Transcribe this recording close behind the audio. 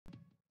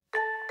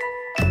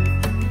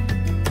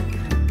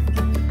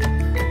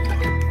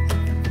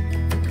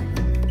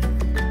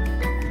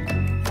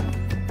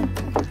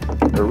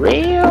For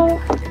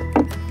real?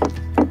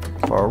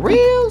 For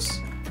reals?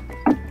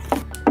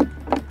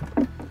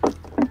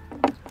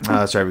 Oh,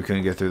 that's right. We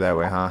couldn't get through that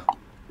way, huh?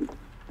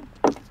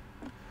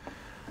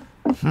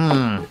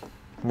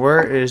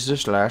 Where is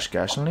this last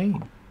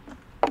gasoline?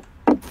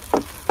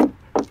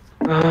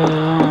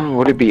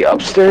 Would it be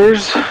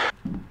upstairs?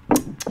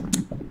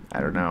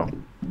 I don't know.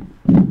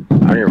 I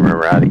don't even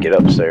remember how to get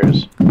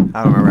upstairs. I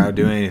don't remember how to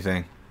do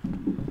anything.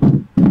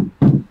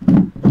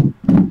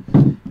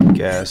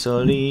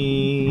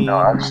 Gasoline. No,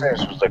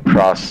 upstairs was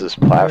across this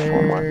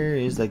platform. Where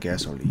is the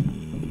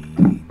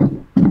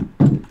gasoline?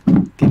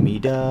 Give me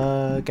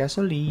the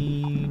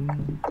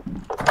gasoline.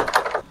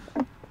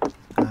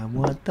 I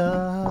want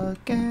the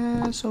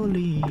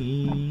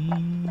gasoline.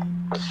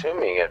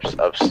 Assuming it's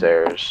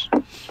upstairs.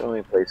 It's the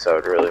only place that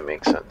would really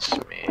make sense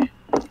to me.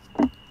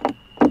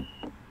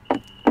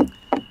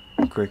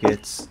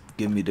 Crickets,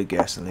 give me the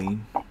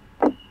gasoline.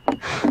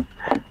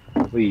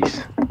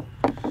 Please.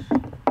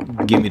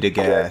 Give me the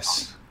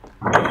gas.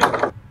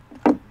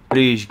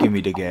 Please give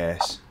me the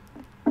gas.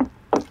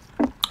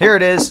 Here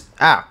it is.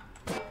 Ah.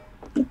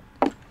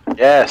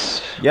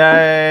 Yes.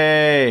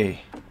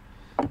 Yay.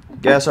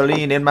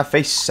 Gasoline in my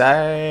face.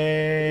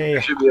 Hey.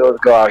 We should be able to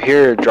go out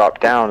here, drop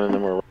down, and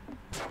then we're...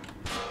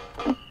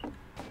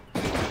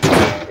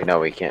 We know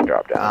we can't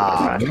drop down.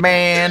 Aw,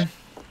 man.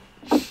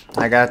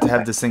 I got to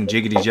have this thing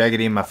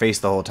jiggity-jaggedy in my face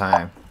the whole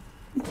time.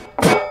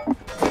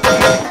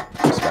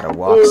 Just gotta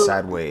walk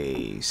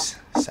sideways.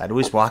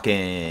 Sideways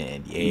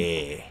walking.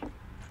 Yeah.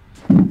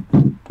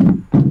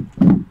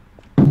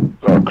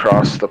 Go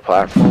across the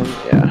platform?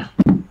 Yeah.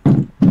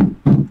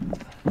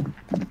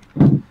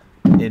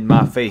 In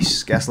my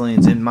face.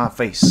 Gasoline's in my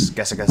face.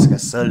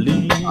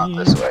 Gasoline. Not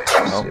this way.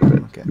 Oh,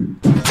 Stupid. okay.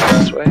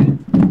 This way?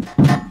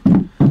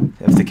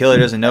 If the killer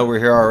doesn't know we're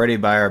here already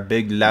by our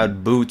big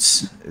loud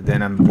boots,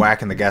 then I'm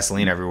whacking the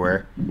gasoline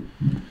everywhere.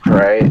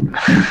 Right.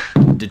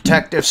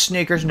 Detective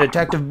sneakers and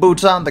detective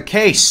boots on the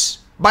case.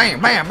 Bam,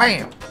 bam,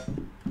 bam.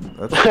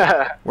 Oops.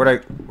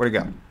 Where'd it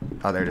go?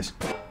 Oh, there it is.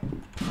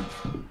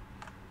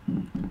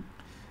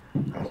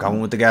 I'm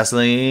coming with the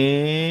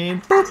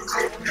gasoline. Boop.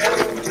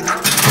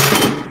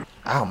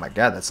 Oh my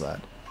god, that's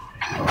loud.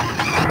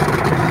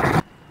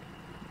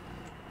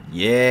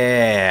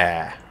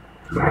 Yeah.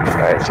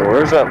 Alright, so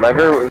where's that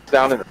lever? It's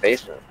down in the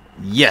basement.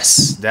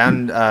 Yes,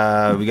 down.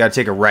 We gotta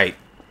take a right,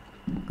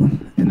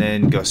 and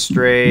then go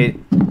straight.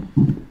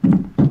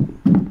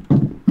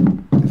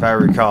 If I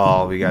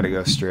recall, we gotta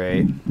go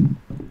straight.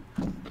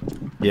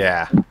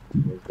 Yeah.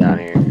 It's down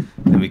here.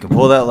 Then we can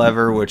pull that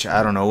lever, which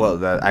I don't know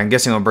what that. I'm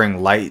guessing it'll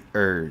bring lights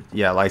to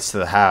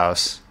the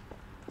house.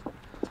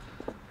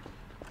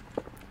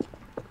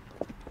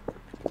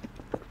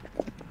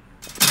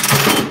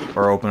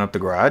 Or open up the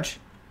garage.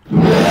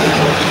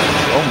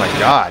 Oh my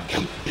god.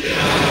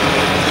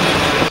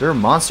 Is there a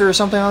monster or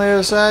something on the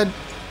other side?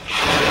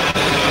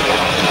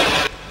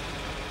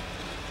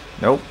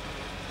 Nope.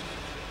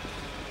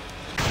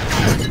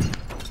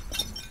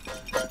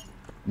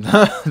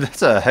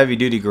 That's a heavy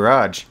duty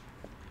garage.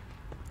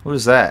 What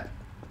is that?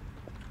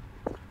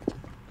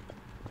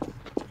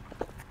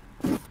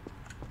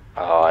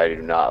 Oh, I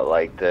do not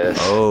like this.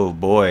 Oh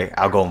boy.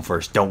 I'll go in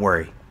first. Don't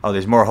worry. Oh,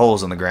 there's more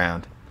holes in the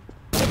ground.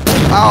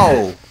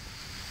 Oh!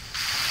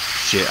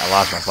 Shit, I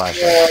lost my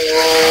flashlight.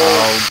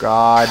 Oh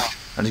god.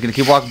 I'm just gonna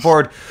keep walking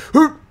forward.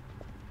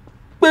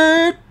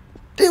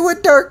 It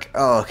went dark.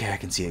 Oh, okay, I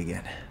can see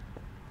again.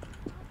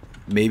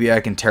 Maybe I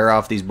can tear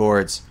off these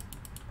boards.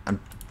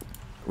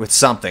 With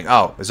something.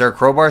 Oh, is there a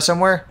crowbar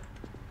somewhere?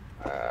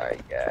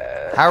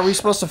 Yeah. How are we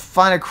supposed to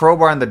find a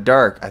crowbar in the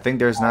dark? I think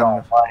there's I not don't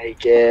enough.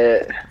 like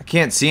it. I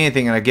can't see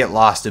anything and I get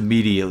lost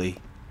immediately.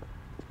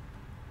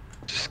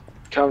 Just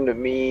come to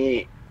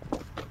me.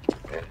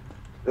 Okay.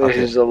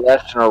 There's a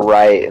left and a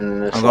right, and then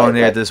this. I'm going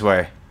here this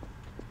way.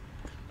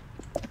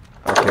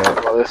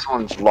 Okay. Well, this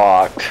one's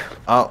locked.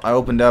 Oh, I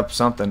opened up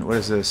something. What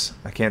is this?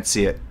 I can't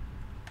see it.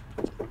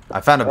 I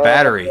found a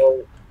battery.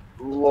 Oh,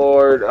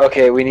 Lord.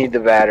 Okay, we need the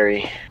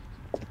battery.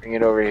 Bring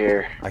it over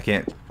here. I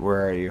can't.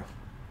 Where are you?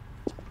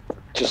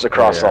 Just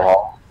across the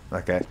hall.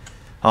 Okay.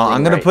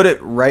 I'm gonna put it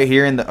right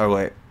here in the. Oh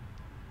wait.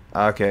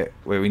 Okay.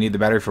 Wait. We need the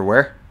battery for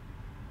where?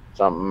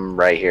 Something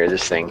right here.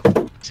 This thing.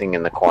 This thing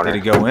in the corner. Did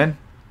it go in?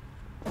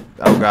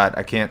 Oh god,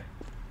 I can't.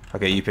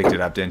 Okay, you picked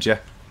it up, didn't you?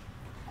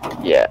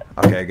 Yeah.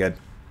 Okay, good.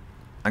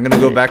 I'm gonna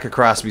go back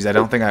across because I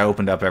don't think I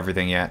opened up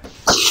everything yet.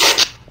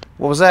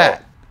 What was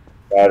that?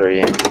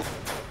 Battery.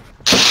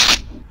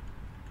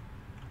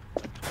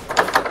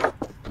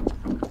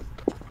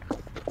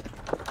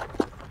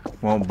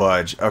 Won't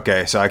budge.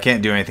 Okay, so I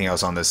can't do anything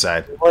else on this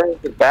side. What does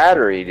the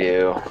battery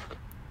do?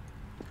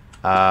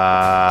 What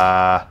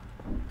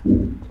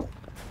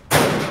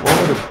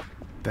would a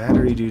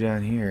battery do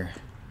down here?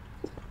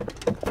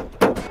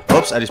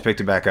 Oops, I just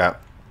picked it back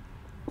up.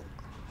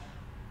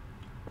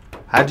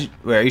 How'd you...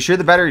 Wait, are you sure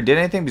the battery did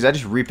anything? Because I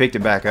just re-picked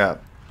it back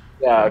up.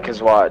 Yeah,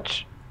 because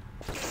watch.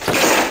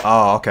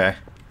 Oh, okay.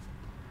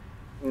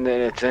 And then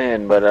it's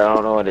in, but I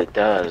don't know what it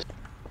does.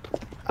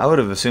 I would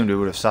have assumed it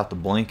would have stopped the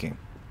blinking.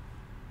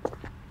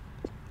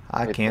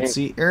 I can't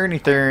see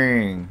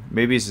anything.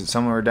 Maybe is it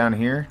somewhere down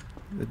here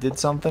that did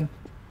something?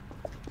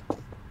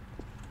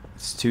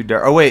 It's too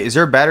dark. Oh wait, is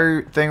there a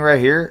battery thing right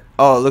here?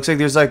 Oh, it looks like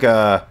there's like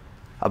a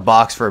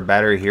box for a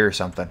battery here or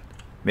something.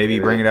 Maybe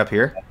you bring it up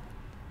here?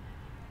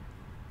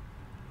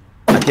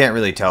 I can't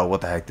really tell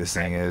what the heck this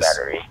thing is.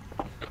 Battery.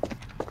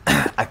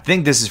 I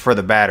think this is for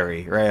the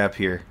battery, right up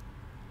here.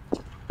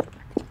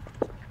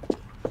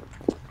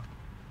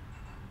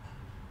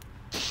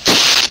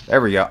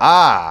 There we go.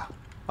 Ah!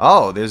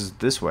 Oh, there's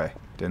this way.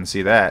 Didn't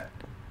see that.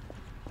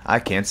 I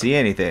can't see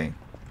anything.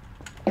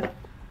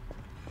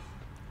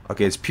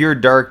 Okay, it's pure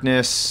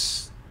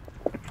darkness.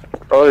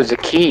 Oh, there's a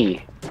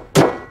key.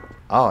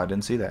 Oh, I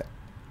didn't see that.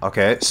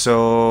 Okay,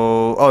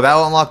 so... Oh,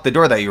 that'll unlock the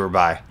door that you were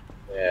by.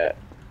 Yeah.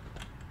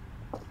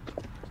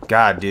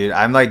 God, dude.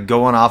 I'm like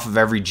going off of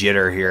every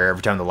jitter here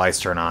every time the lights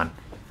turn on.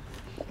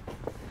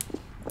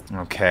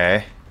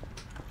 Okay.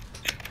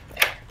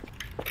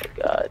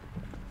 God.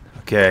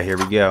 Okay, here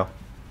we go.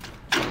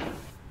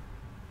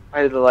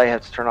 Why did the light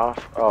have to turn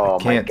off? Oh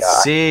my Can't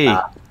God. see.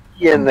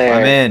 Get in there.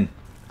 I'm in.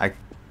 I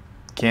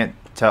can't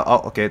tell.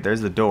 Oh, okay,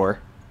 there's the door.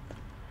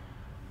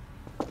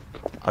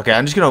 Okay,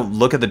 I'm just going to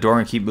look at the door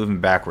and keep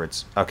moving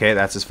backwards. Okay,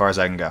 that's as far as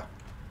I can go.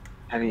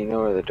 How do you know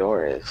where the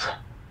door is?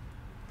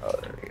 Oh,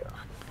 there we go.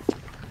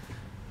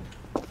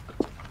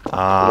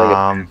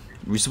 Are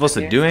we supposed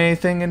to do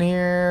anything in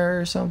here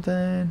or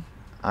something?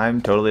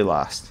 I'm totally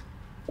lost.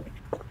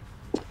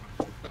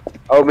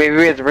 Oh, maybe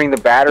we have to bring the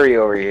battery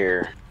over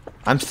here.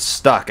 I'm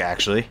stuck,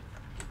 actually.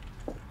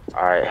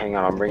 Alright, hang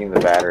on. I'm bringing the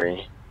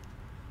battery.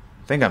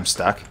 I think I'm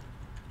stuck.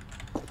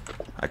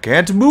 I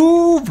can't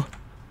move!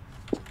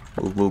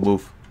 Move, move,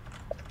 move.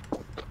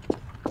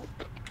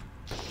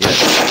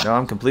 Yeah, no,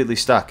 I'm completely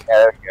stuck. Yeah,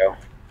 there we go.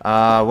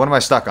 What am I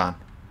stuck on?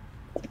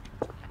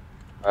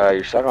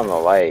 You're stuck on the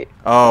light.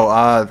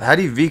 Oh, how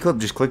do you V-clip?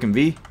 Just clicking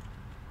V?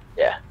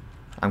 Yeah.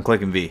 I'm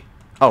clicking V.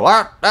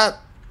 Oh,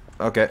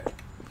 okay.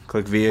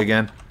 Click V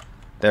again.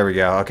 There we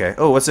go. Okay.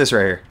 Oh, what's this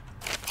right here?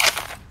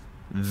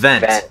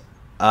 Vent.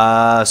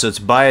 So it's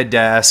by a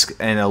desk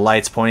and a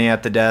light's pointing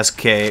at the desk.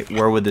 Okay,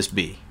 where would this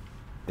be?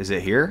 Is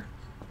it here?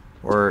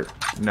 Or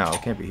no,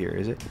 it can't be here,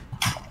 is it?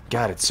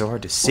 God, it's so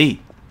hard to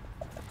see.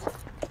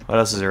 What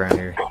else is around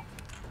here?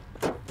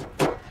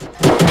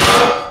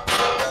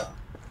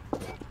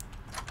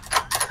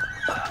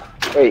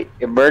 Wait,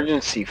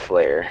 emergency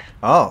flare.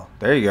 Oh,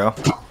 there you go.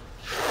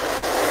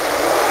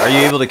 Are you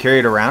able to carry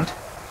it around?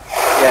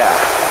 Yeah.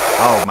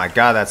 Oh my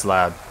God, that's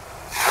loud.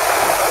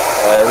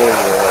 It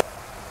is.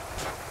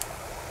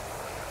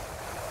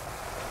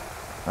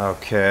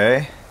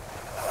 Okay.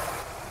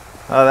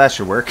 Oh, that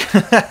should work.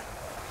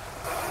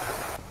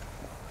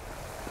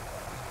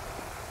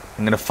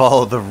 I'm gonna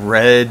follow the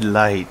red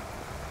light.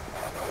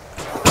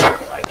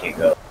 I can't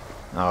go.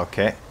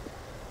 Okay.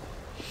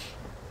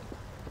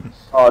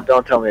 Oh,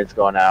 don't tell me it's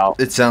going out.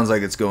 It sounds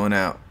like it's going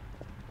out.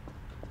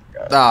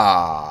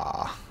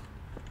 Ah.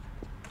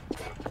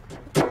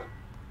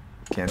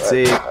 Can't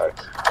see.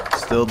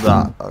 Still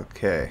dot.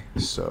 Okay,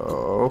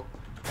 so.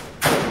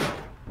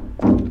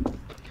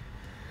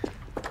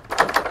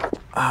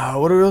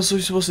 What else are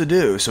we supposed to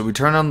do? So we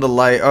turn on the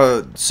light.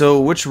 So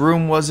which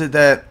room was it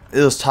that it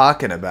was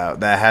talking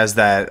about that has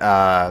that,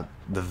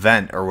 the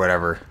vent or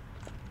whatever?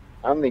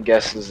 I'm only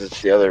guesses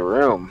it's the other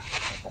room.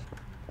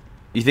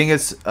 You think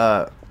it's,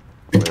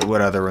 wait,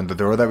 what other room? The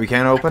door that we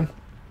can't open?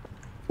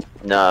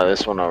 No,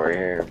 this one over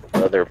here.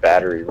 The other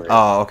battery room.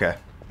 Oh, okay.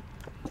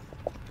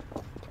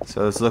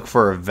 So let's look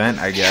for a vent,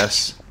 I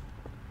guess.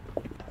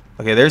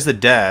 Okay, there's the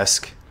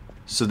desk.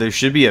 So there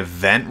should be a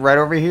vent right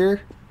over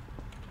here.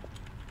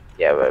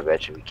 Yeah, but I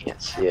bet you we can't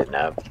see it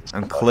now.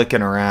 I'm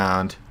clicking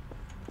around.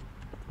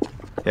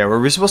 Yeah, were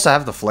we supposed to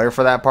have the flare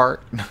for that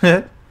part?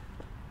 I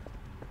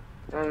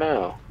don't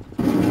know.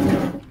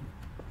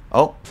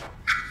 Oh.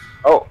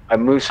 Oh, I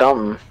moved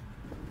something.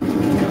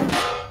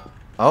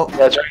 Oh.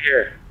 That's right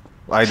here.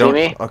 I See don't.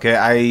 me? Okay,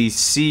 I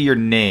see your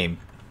name.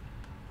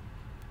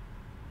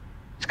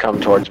 It's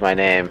come towards my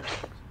name.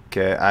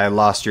 Okay, I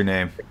lost your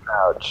name.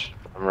 Ouch.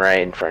 I'm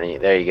right in front of you.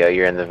 There you go.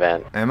 You're in the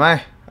vent. Am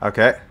I?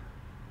 Okay.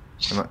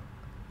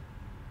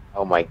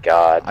 Oh my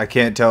God. I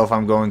can't tell if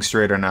I'm going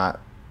straight or not.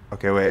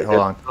 Okay, wait, hold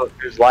on. Look,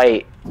 there's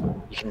light.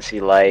 You can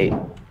see light.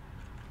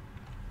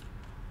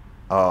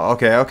 Oh,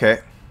 okay, okay.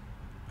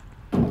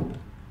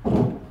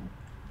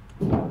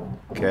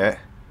 Okay.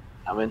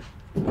 Coming.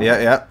 Yeah,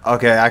 yeah.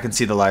 Okay, I can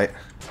see the light.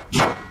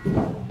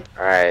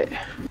 Alright.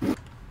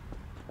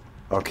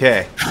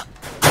 Okay.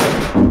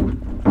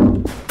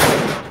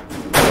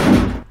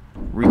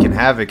 Wreaking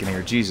havoc in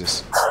here,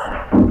 Jesus.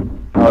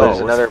 Oh, there's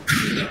another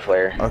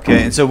flare.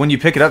 Okay, and so when you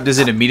pick it up, does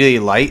it immediately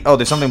light? Oh,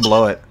 there's something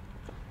below it.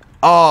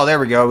 Oh, there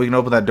we go. We can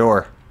open that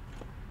door.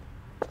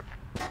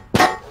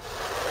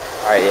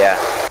 Alright,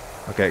 yeah.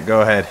 Okay,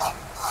 go ahead.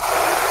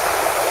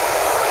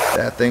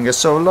 That thing is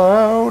so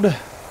loud.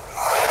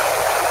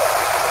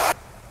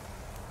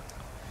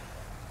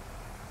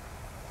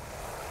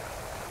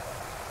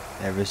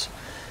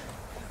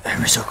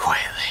 Ever so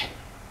quietly.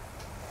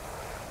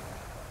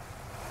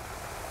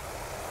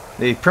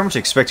 They pretty much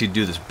expect you to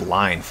do this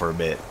blind for a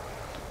bit.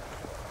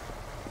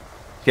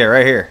 Okay,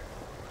 right here.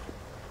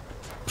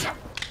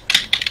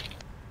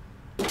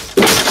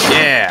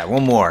 Yeah,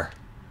 one more.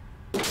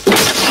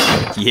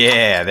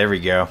 Yeah, there we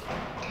go.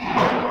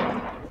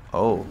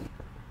 Oh.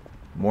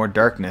 More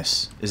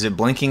darkness. Is it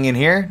blinking in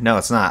here? No,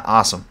 it's not.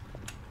 Awesome.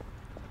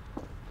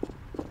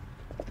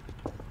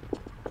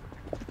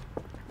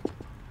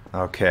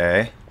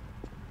 Okay.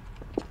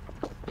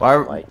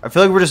 Why? I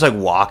feel like we're just like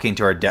walking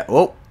to our death.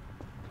 Oh.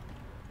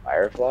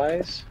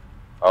 Fireflies?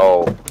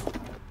 Oh.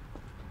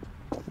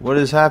 What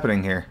is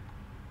happening here?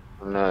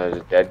 No,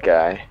 there's a dead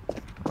guy.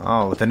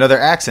 Oh, with another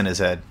axe in his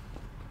head.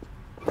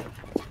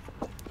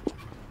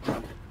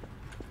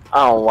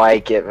 I don't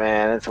like it,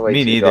 man. It's way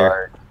Me too neither.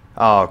 dark.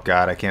 Oh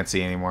god, I can't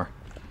see anymore.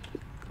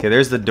 Okay,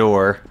 there's the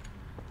door.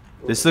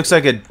 This looks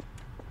like a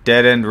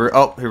dead end room.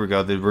 Oh, here we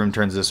go. The room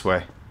turns this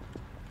way.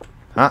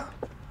 Huh?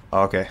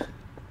 Oh, okay.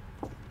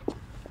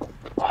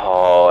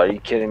 Oh, are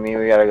you kidding me?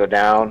 We gotta go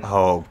down.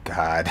 Oh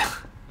god.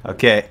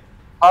 Okay. If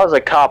I was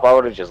a cop, I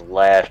would have just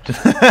left.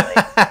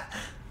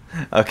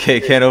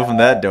 Okay, can't open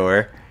that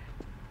door.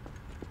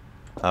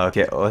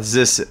 Okay, what's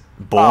this?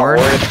 Born?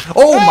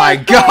 Oh, Oh my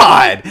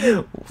god!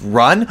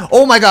 Run?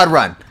 Oh my god,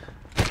 run!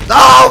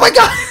 Oh my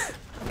god!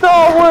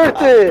 Not worth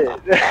it!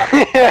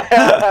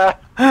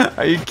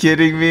 Are you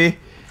kidding me?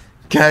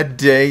 God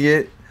dang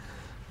it.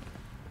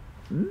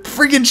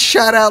 Freaking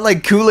shot out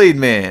like Kool-Aid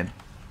Man.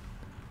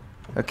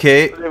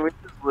 Okay. Did we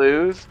just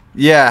lose?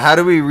 Yeah, how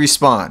do we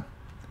respawn?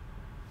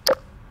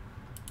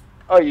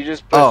 Oh, you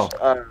just pushed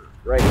right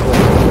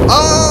click.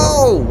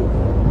 Oh!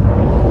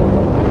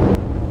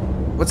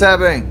 What's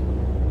happening?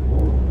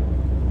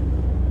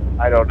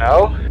 I don't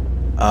know.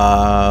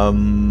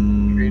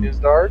 Green is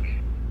dark.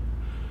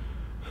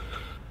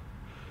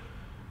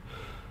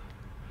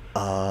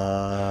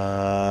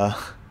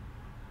 Oh.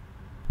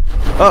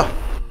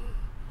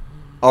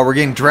 Oh, we're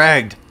getting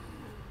dragged.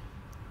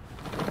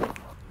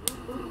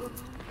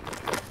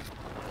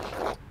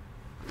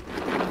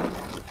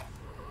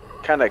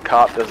 What kind of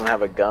cop doesn't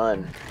have a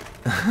gun?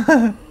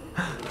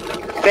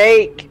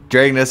 Fake!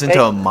 Dragging us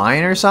into a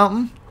mine or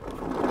something?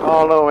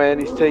 Oh no, man,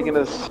 he's taking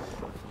us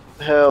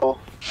to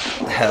hell.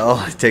 Hell,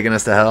 he's taking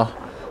us to hell.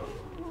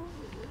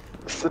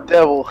 It's the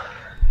devil.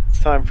 It's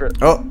time for it.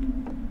 Oh.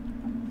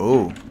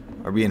 Oh.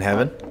 Are we in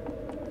heaven?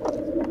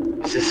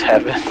 Is this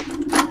heaven?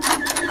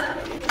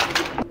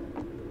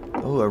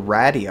 Oh, a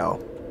radio.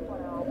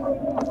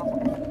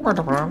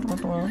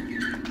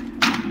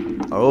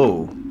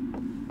 Oh.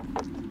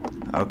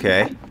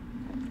 Okay.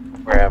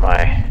 Where am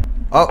I?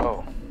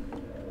 Oh.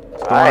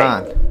 What's going Hi.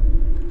 on?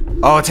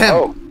 Oh, it's him.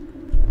 Oh.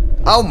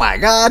 Oh my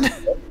god.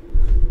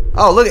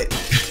 Oh, look it.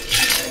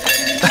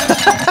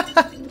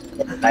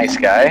 Nice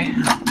guy.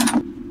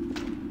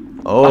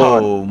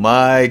 Oh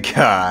my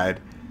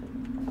god.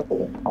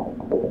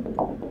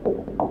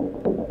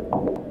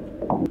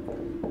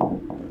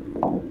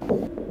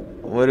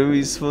 What are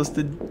we supposed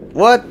to...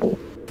 What?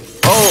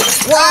 Oh,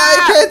 why? I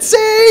can't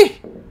see!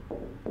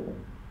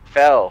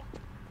 Fell.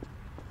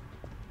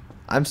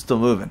 I'm still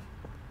moving.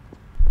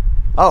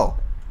 Oh,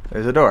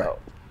 there's a door. Oh.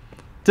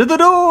 To the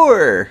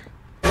door!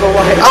 The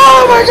light.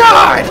 Oh my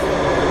god!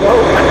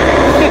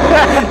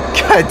 Oh.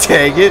 God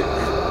dang it.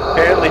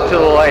 Apparently to the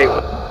light.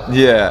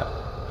 Yeah.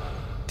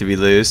 Did we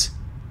lose?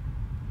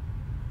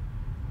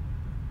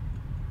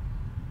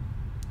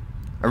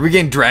 Are we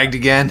getting dragged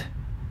again?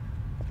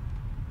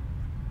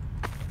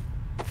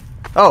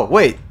 Oh,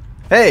 wait.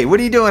 Hey, what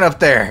are you doing up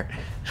there?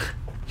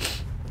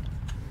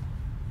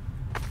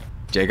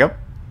 Jacob?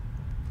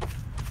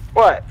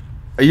 What?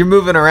 Are you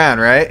moving around,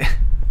 right?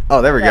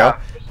 Oh, there we Yeah.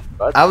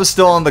 go. I was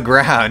still on the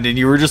ground and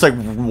you were just like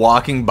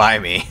walking by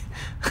me.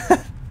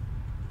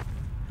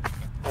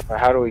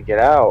 How do we get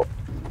out?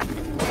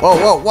 Whoa,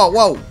 whoa, whoa,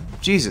 whoa.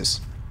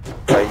 Jesus.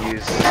 Do I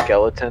use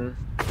skeleton?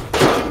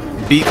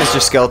 Beat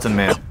Mr. Skeleton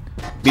Man.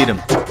 Beat him.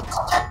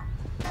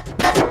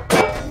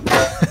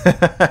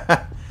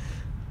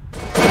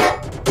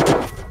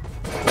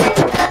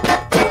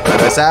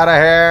 Let us out of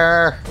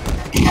here.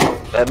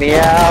 Let me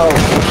out.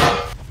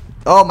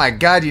 Oh my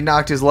god, you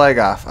knocked his leg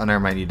off. Oh, never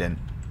mind, you didn't.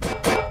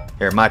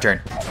 Here, my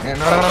turn.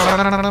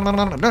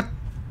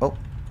 Oh,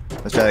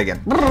 let's try that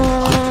again.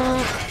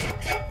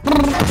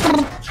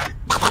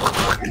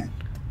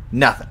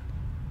 Nothing.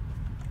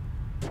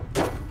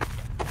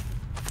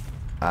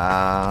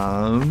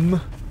 How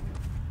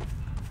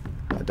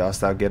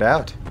dost thou get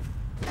out?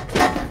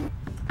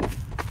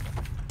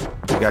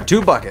 You got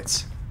 2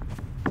 buckets.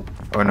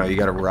 Oh no, you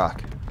got a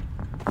rock.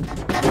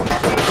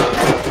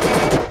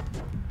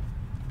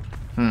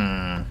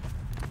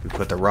 We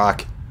put the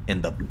rock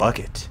in the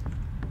bucket.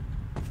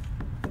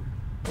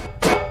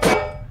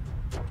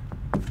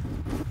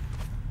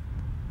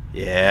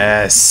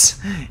 Yes!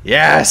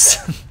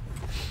 Yes!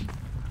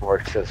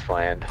 Works as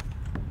planned.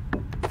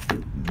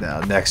 Now,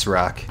 next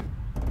rock.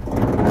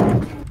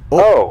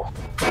 Oh!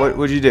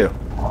 What'd you do?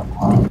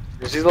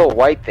 There's these little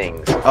white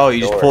things. Oh,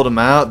 you just pulled them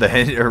out?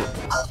 Okay,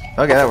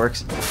 that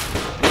works.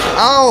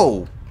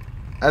 Oh!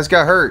 I just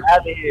got hurt. Out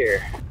of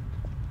here.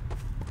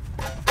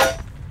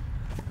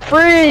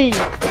 free!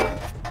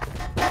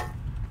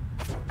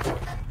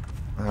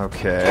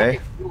 Okay.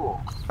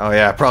 Oh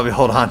yeah, probably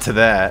hold on to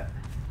that.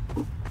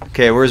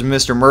 Okay, where's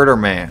Mr. Murder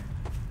Man?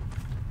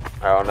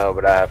 I don't know,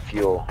 but I have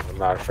fuel. I'm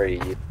not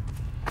afraid of you.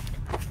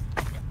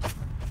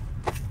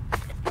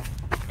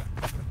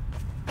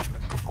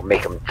 I'll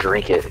make him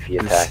drink it if he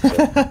attacks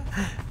it.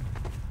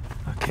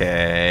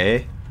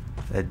 Okay.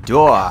 The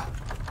door.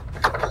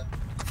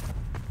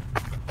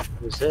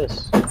 Who's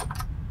this?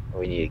 Oh,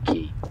 we need a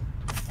key.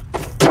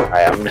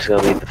 Alright, I'm just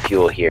gonna leave the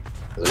fuel here.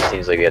 It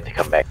seems like we have to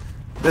come back.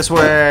 This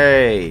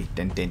way!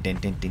 Ding, ding, ding,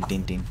 ding, ding,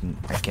 ding, ding.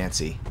 I can't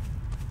see.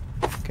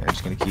 Okay, I'm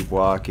just gonna keep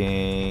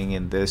walking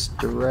in this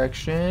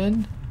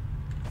direction.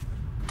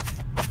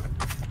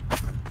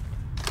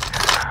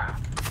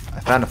 I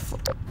found a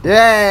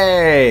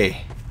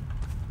yay!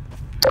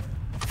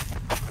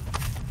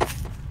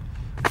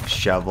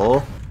 Shovel.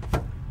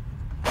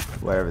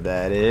 Whatever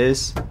that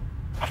is.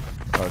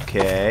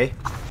 Okay.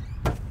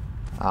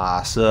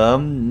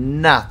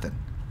 Awesome. Nothing.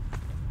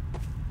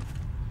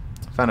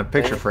 Found a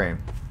picture frame.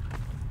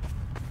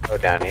 Oh,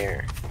 down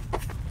here.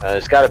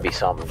 There's gotta be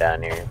something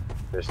down here.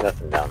 There's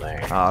nothing down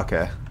there. Oh,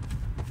 okay.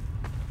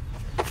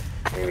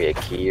 Maybe a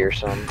key or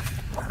something.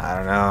 I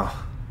don't know.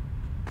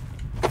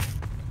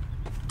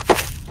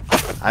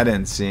 I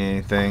didn't see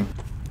anything.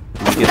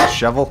 Did you get the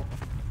shovel?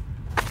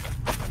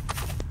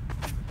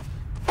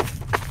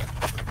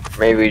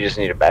 Maybe we just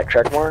need to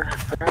backtrack more,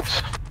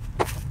 perhaps?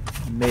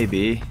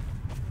 Maybe.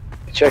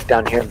 Check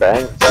down here, but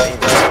I didn't see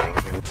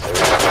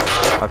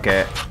anything.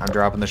 Okay, I'm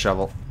dropping the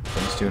shovel.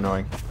 It's too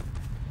annoying.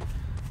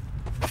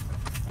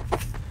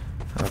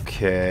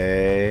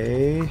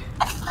 Okay.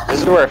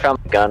 This is where I found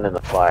the gun and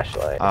the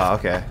flashlight. Oh,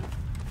 okay.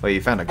 Wait,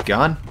 you found a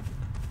gun?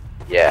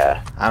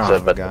 Yeah. I don't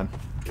have a gun.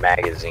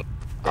 Magazine.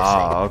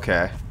 Oh,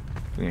 okay.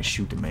 We're gonna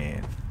shoot the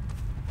man.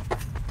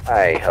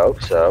 I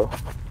hope so.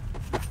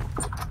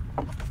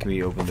 Can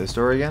we open this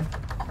door again?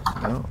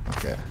 No?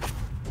 Okay.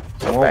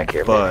 Go Won't back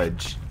here,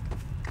 budge.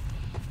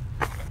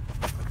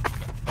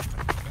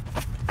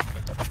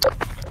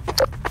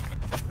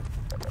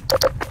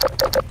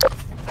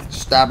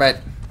 Stop it!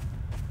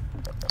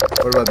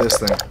 What about this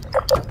thing?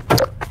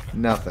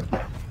 Nothing.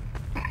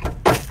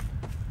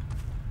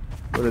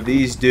 What do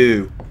these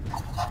do?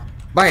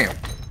 Bam!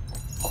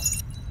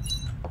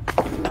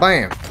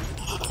 Bam!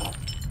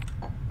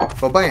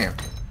 Ba-bam!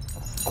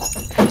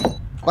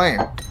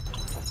 Bam!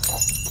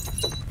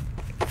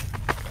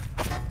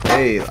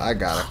 Hey, I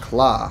got a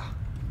claw.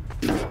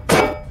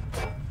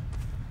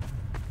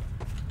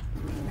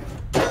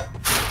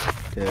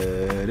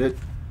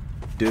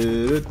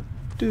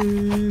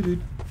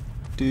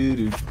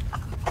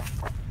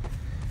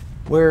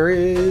 Where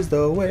is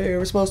the way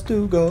we're supposed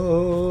to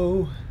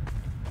go?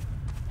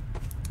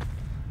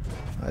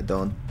 I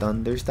don't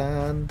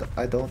understand.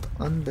 I don't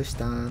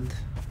understand.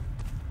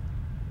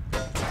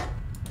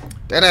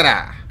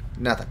 Da-da-da!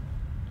 Nothing.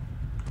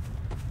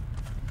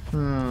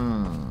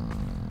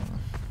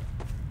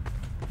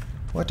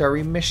 What are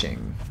we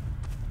missing?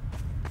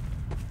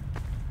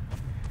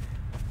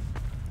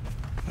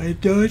 I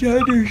don't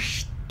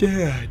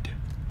understand.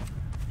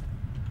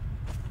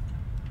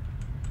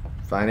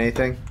 Find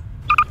anything?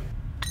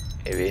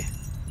 Maybe.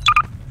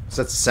 What's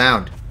that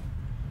sound?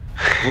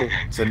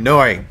 It's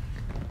annoying.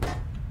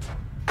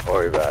 Don't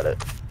worry about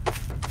it.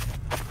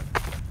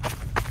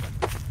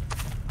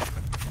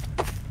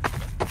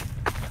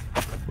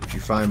 What'd you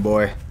find,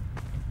 boy?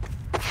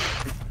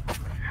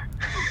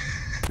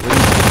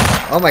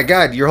 Oh my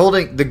god, you're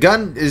holding... The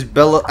gun is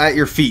below at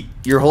your feet.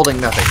 You're holding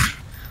nothing.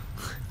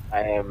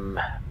 I am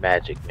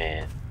Magic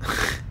Man. You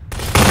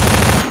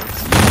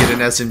get an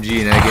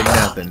SMG and I get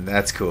nothing.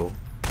 That's cool.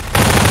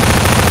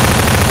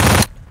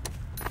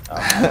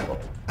 Oh.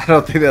 I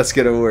don't think that's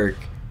gonna work.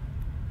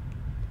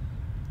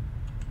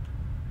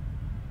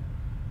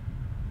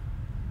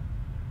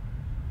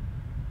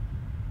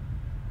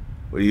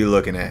 What are you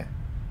looking at?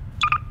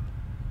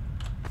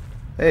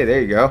 Hey, there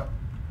you go.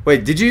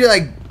 Wait, did you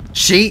like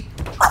cheat?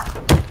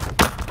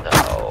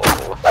 No.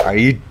 Are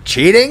you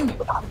cheating?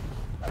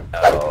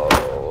 No.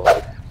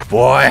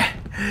 Boy,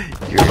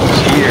 you're a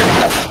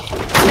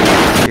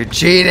cheater. You're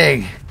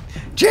cheating.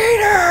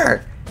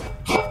 Cheater!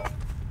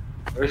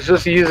 We're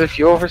supposed to use the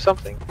fuel for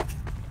something.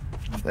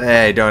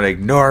 Hey, don't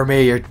ignore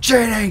me. You're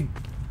cheating.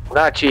 I'm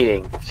not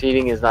cheating.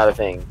 Cheating is not a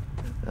thing.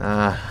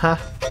 Uh-huh.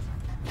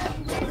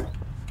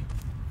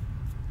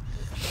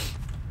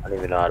 I don't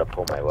even know how to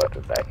pull my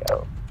weapon back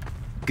out.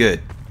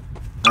 Good.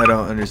 I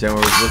don't understand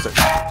where we're supposed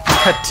to...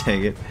 God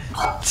dang it.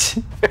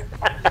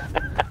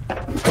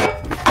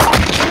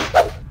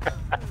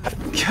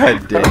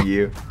 God dang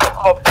you.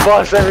 I'll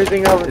bust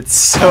everything over. It's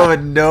so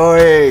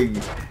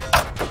annoying.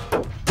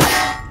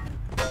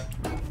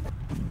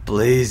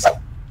 Please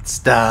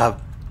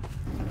stop.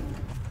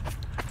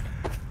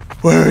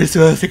 Where are we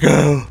supposed to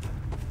go?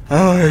 I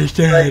don't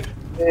understand.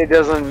 It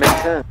doesn't make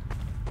sense.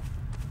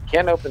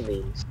 Can't open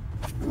these.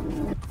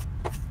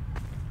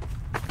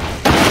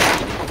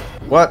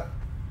 What?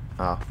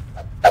 Oh.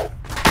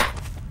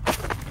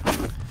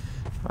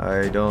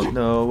 I don't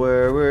know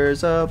where we're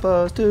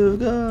supposed to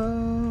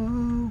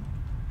go.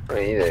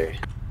 Me either.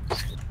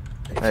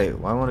 Hey,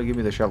 why won't it give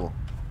me the shovel?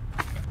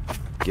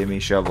 Give me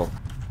shovel.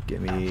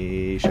 Give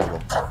me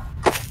shovel.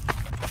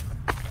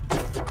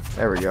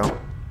 There we go.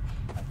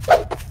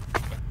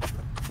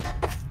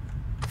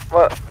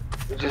 What?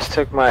 You just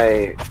took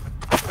my...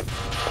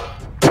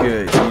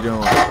 Good, you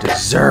don't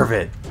deserve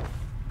it.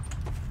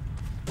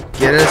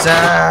 Get us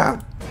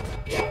out!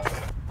 Get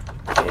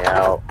me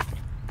out.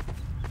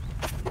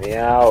 Get me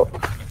out.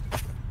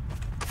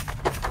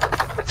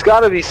 It's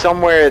gotta be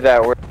somewhere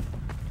that we're...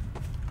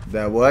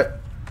 That what?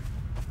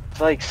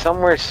 It's like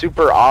somewhere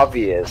super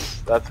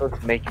obvious. That's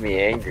what's making me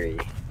angry.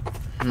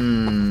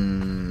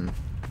 Hmm.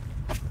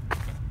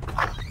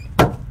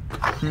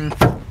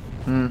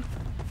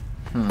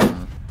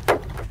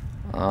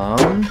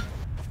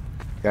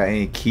 Got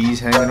any keys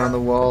hanging on the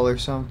wall or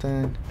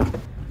something?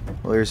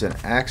 Well, there's an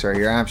axe right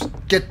here. I'm just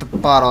get the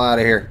bottle out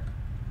of here.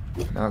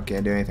 No,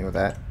 can't do anything with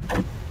that.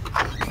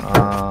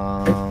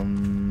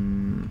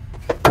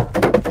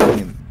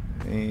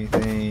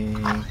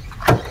 Anything?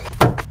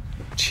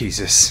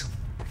 Jesus,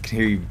 I can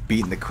hear you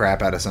beating the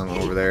crap out of something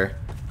over there.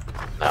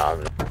 No,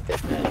 I'm not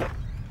getting that.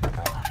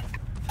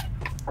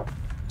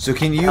 So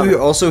can you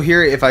also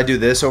hear it if I do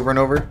this over and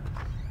over?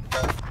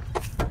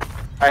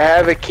 I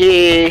have a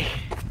key.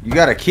 You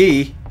got a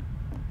key?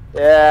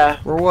 Yeah.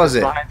 Where was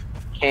it? Behind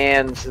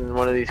cans in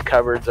one of these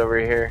cupboards over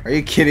here. Are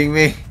you kidding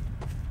me?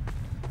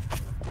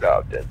 No,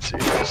 I'm dead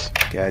serious.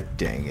 God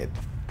dang it.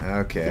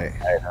 Okay.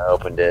 I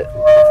opened it.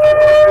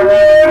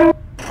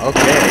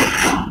 Okay.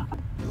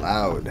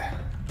 Loud.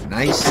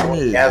 Nice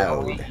and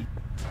loud.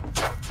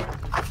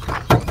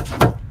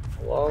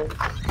 Hello?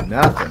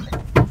 Nothing.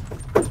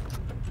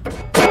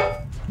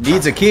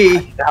 Needs a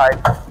key. Hi.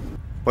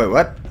 Wait,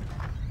 what?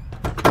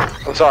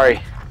 I'm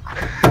sorry.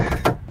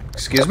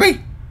 Excuse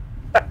me?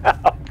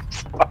 I'm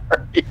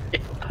sorry.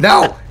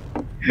 No!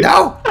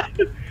 No!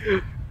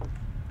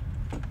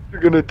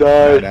 You're gonna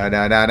die.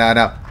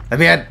 No. Let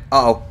me in.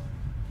 Uh-oh.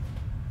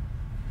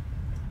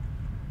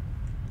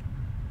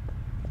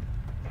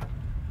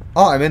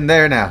 Oh, I'm in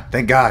there now.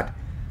 Thank God.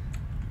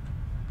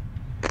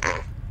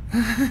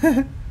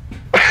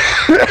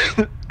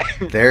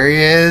 There he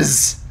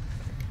is.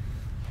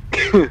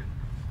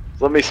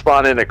 Let me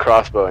spawn in a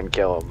crossbow and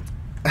kill him.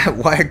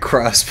 Why a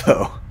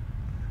crossbow?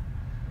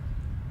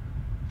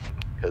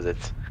 Because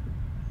it's...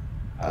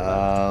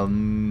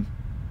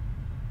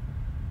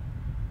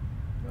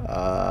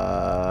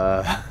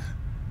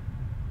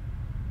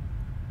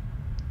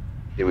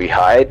 Did we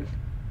hide?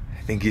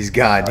 I think he's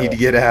gone. Need to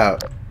get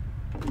out.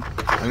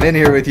 I'm in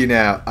here with you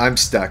now. I'm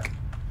stuck.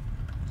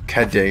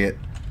 God dang it.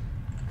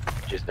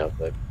 Just no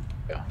clip.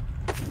 Go.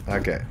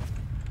 Okay.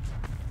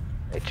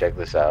 Hey, check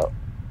this out.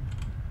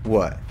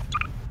 What?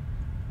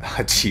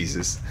 Oh,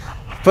 Jesus.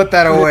 Put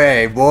that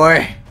away,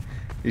 boy.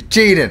 You're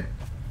cheating.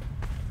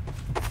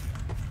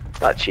 It's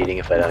not cheating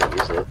if I don't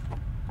use it.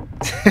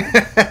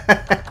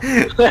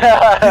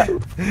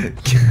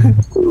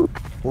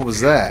 What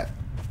was that?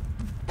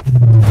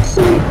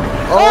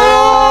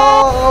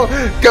 Oh!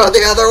 Go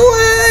the other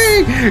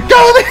way!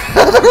 Go the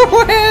other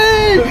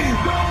way!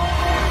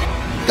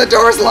 The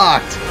door's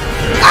locked!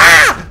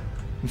 Ah!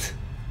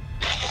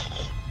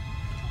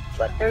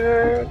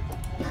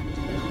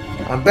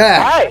 I'm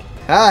back. Hi!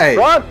 Hi.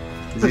 Run!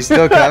 Is he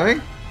still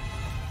coming?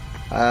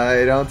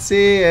 I don't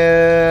see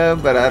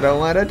him, but I don't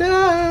want to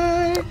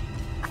die.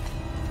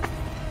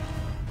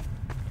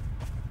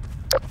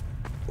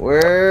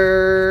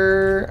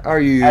 Where are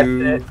you? That's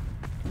it.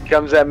 He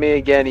comes at me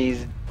again,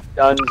 he's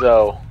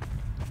donezo.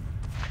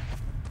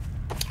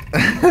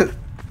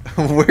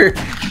 Where?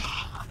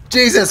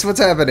 Jesus, what's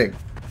happening?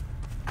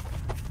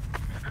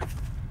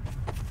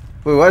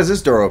 Wait, why is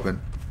this door open?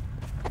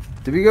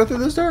 Did we go through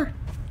this door?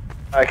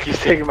 He's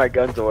taking my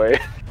guns away.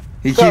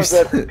 He keeps.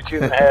 Shoot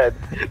in the head.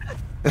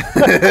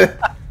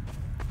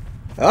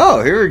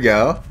 Oh, here we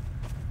go.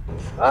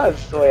 Oh,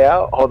 this is the way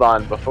out. Hold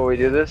on, before we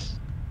do this.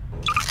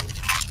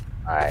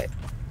 Alright.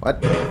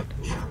 What?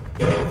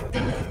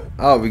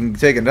 Oh, we can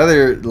take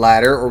another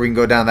ladder, or we can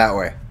go down that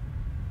way.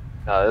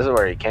 No, this is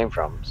where he came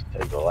from. So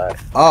take the ladder.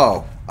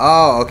 Oh.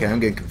 Oh, okay.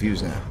 I'm getting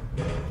confused now.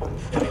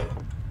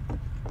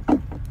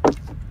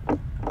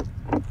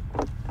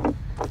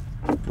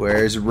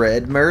 Where's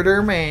Red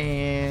Murder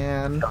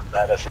Man? Comes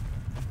at us.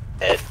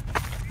 Head.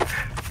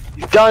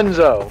 He's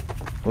donezo.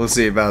 We'll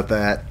see about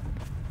that.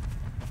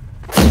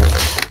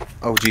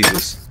 Oh,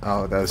 Jesus.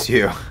 Oh, that was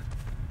you. I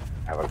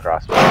have a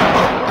crossbow.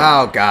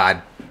 Oh,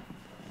 God.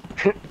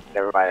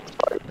 Never mind.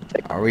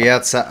 Are we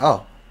outside?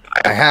 Oh.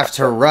 I have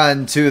to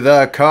run to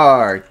the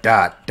car.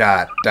 Dot,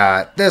 dot,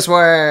 dot. This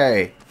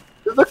way.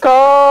 To the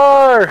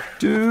car!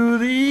 To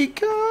the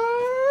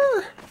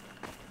car.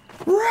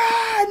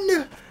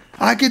 Run!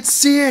 I can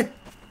see it.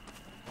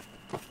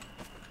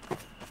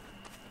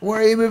 Why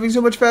are you moving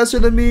so much faster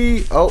than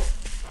me? Oh.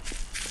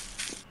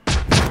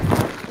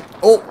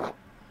 Oh.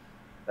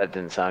 That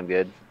didn't sound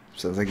good.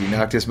 Sounds like he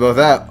knocked us both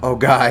out. Oh,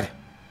 God.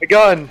 A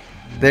gun!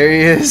 There he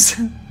is.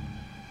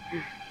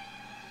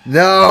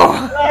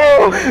 No!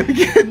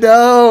 No!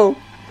 No!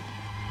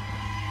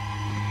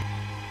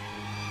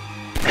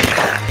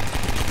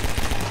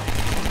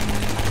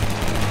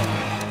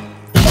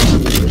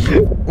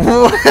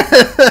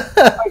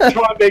 I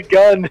found a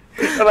gun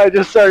and I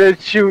just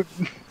started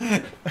shooting.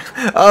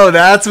 Oh,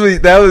 that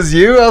was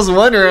you? I was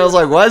wondering. I was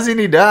like, why isn't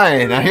he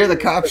dying? I hear the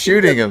cops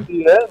shooting him.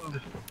 The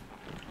end.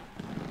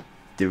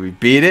 Did we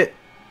beat it?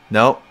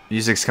 Nope.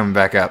 Music's coming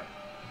back up.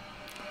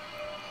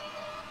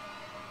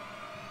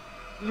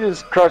 You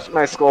just crushed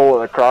my skull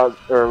with a cross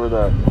or with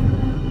a.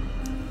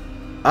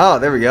 Oh,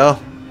 there we go.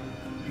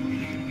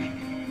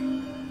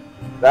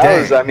 That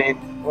Dang. was, I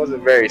mean,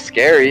 wasn't very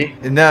scary.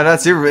 No,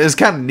 that's super. It's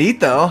kind of neat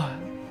though.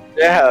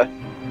 Yeah,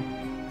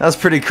 That was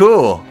pretty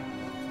cool.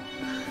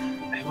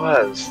 it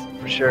was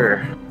for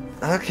sure.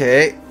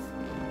 Okay.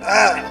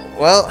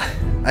 Well,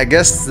 I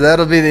guess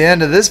that'll be the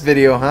end of this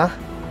video, huh?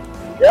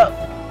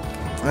 Yep.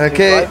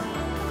 Okay.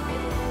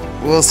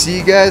 We'll see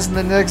you guys in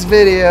the next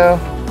video.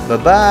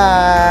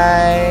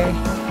 Bye-bye.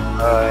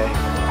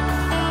 Bye.